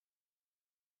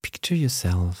Picture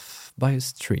yourself by a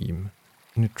stream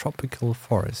in a tropical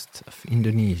forest of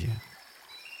Indonesia.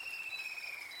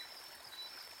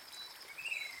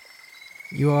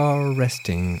 You are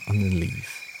resting on a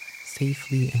leaf,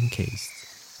 safely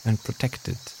encased and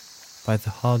protected by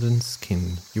the hardened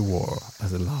skin you wore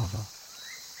as a larva,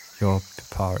 your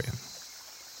puparium.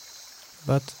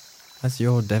 But as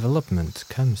your development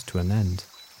comes to an end,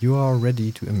 you are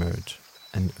ready to emerge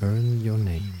and earn your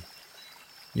name.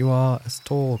 You are a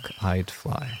stalk-eyed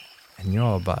fly, and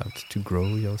you're about to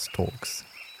grow your stalks.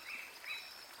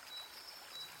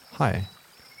 Hi,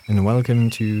 and welcome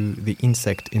to the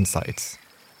Insect Insights,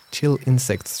 chill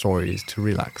insect stories to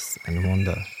relax and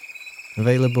wonder.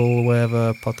 Available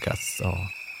wherever podcasts are.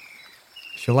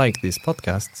 If you like these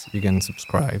podcasts, you can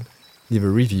subscribe, leave a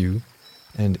review,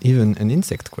 and even an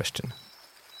insect question.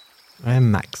 I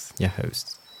am Max, your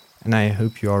host, and I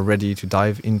hope you are ready to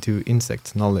dive into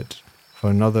insect knowledge for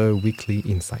another weekly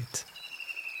insight.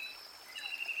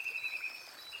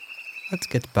 Let's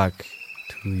get back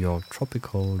to your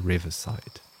tropical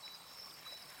riverside.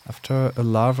 After a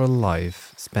larval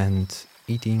life spent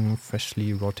eating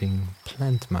freshly rotting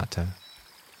plant matter,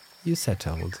 you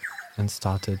settled and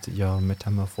started your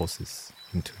metamorphosis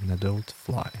into an adult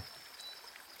fly.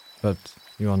 But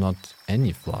you are not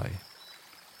any fly.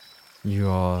 You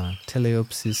are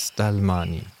Teleopsis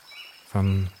dalmani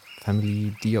from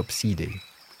family Diopsidae,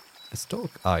 a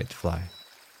stalk-eyed fly.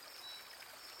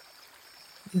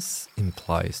 This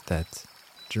implies that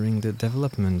during the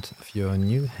development of your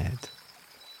new head,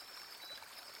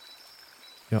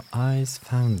 your eyes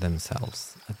found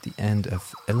themselves at the end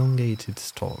of elongated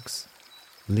stalks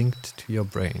linked to your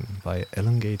brain by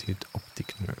elongated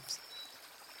optic nerves.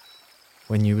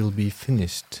 When you will be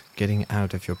finished getting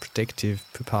out of your protective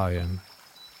puparium,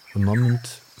 the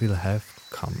moment will have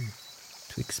come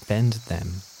to expand them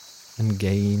and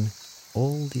gain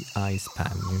all the eye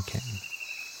span you can.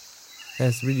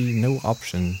 There's really no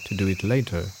option to do it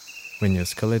later when your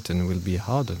skeleton will be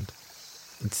hardened.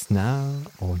 It's now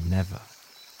or never.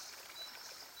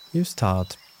 You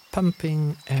start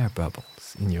pumping air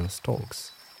bubbles in your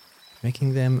stalks,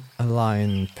 making them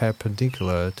align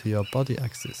perpendicular to your body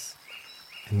axis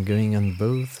and going on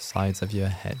both sides of your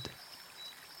head.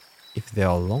 If they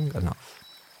are long enough,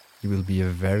 you will be a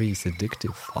very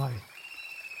seductive fly.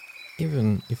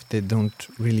 Even if they don't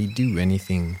really do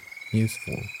anything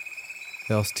useful,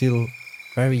 they are still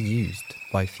very used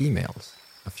by females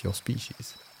of your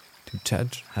species to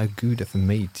judge how good of a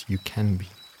mate you can be.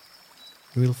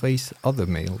 You will face other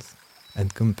males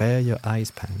and compare your eye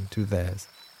span to theirs.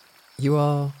 You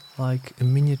are like a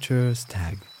miniature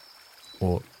stag,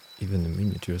 or even a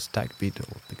miniature stag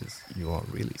beetle because you are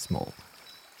really small,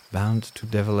 bound to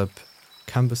develop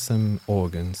cumbersome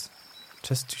organs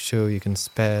just to show you can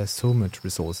spare so much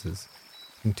resources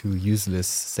into useless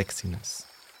sexiness.